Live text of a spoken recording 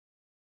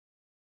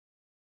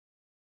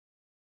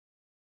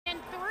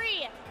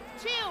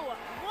2,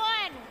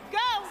 1,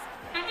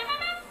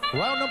 go!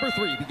 Round number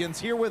 3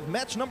 begins here with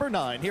match number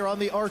 9 here on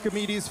the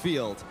Archimedes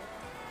field.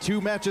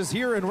 2 matches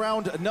here in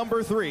round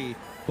number 3,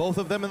 both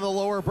of them in the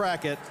lower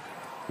bracket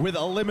with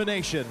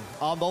elimination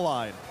on the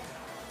line.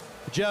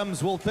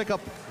 Gems will pick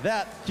up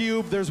that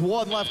cube. There's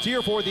one left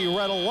here for the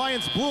Red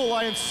Alliance. Blue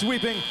Alliance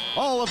sweeping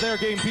all of their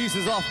game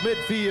pieces off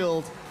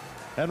midfield.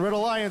 And Red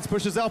Alliance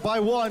pushes out by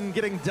 1,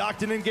 getting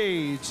docked and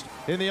engaged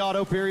in the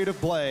auto period of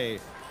play.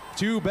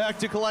 2 back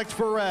to collect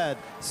for Red,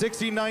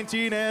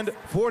 16-19 and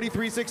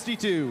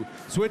 43-62.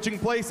 Switching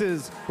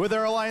places with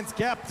their Alliance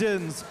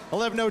captains.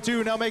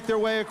 11:02 now make their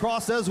way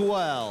across as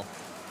well.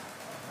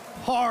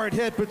 Hard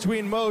hit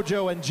between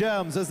Mojo and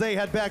Gems as they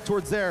head back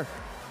towards their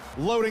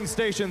loading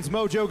stations.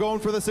 Mojo going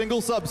for the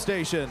single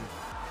substation.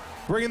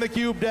 Bringing the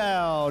cube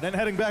down and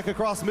heading back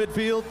across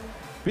midfield,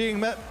 being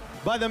met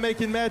by the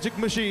Making Magic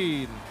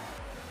machine.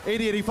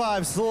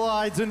 8085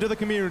 slides into the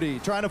community,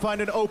 trying to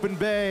find an open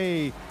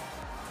bay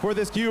for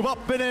this cube.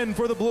 Up and in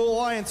for the Blue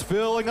Alliance,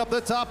 filling up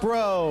the top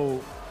row.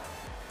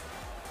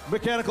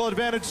 Mechanical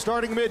advantage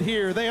starting mid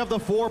here. They have the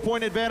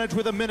 4-point advantage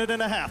with 1.5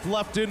 minutes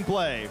left in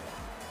play.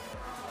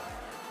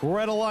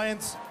 Red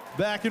Alliance,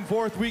 back and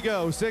forth we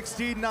go,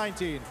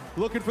 16-19.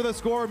 Looking for the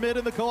score mid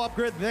in the co-op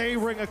grid, they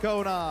ring a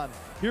cone on.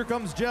 Here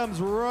comes Gems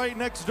right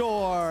next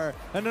door,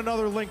 and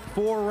another link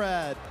for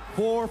Red.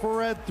 4 for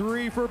Red,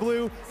 3 for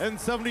Blue, and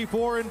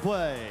 74 in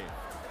play.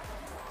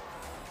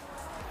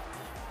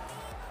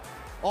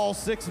 All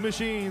 6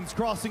 machines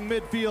crossing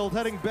midfield,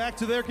 heading back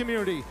to their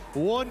community.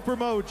 1 for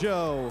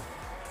Mojo,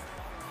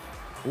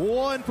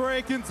 1 for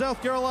Aiken, South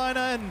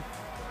Carolina, and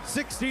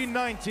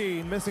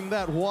 16-19, missing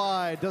that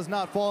wide, does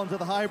not fall into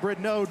the hybrid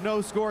node. No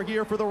score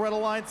here for the Red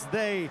Alliance.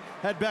 They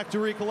head back to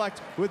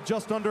recollect with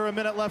just under a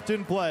minute left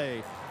in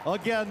play.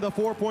 Again, the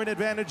 4-point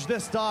advantage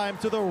this time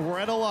to the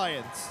Red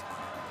Alliance.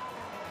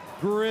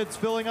 Grids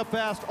filling up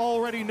fast,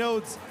 already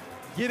nodes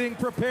getting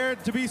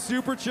prepared to be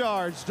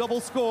supercharged. Double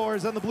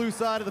scores on the blue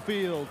side of the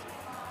field.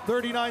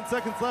 39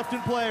 seconds left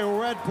in play.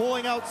 Red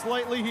pulling out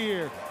slightly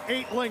here.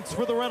 8 links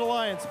for the Red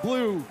Alliance.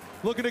 Blue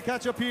looking to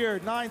catch up here.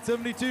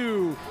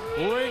 9:72.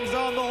 Rings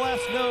on the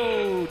last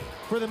node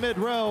for the mid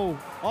row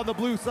on the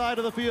blue side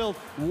of the field.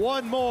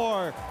 1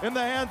 more in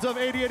the hands of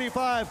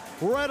 8085.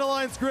 Red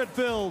Alliance grid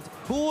filled.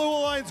 Blue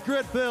Alliance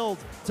grid filled.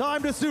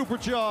 Time to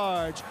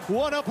supercharge.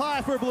 1 up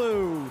high for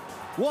Blue.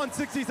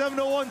 167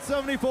 to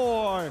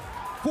 174.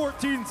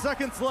 14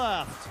 seconds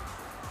left.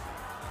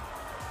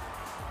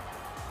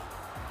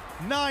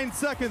 9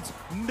 seconds.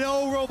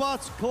 No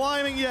robots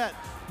climbing yet.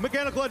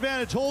 Mechanical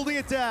advantage holding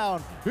it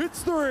down.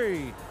 It's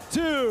 3,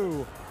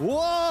 2,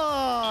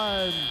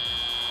 1.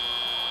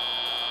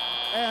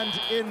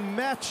 And in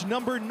match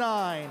number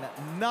 9,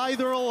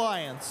 neither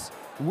alliance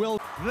will.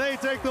 They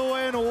take the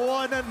win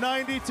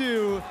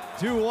 192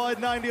 to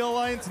 190.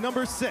 Alliance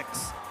number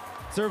 6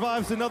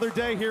 survives another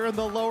day here in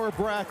the lower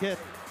bracket.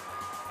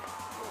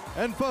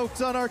 And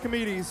folks on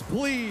Archimedes,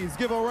 please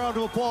give a round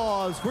of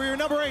applause for your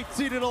number 8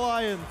 seeded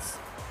alliance.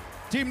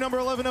 Team number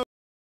 11.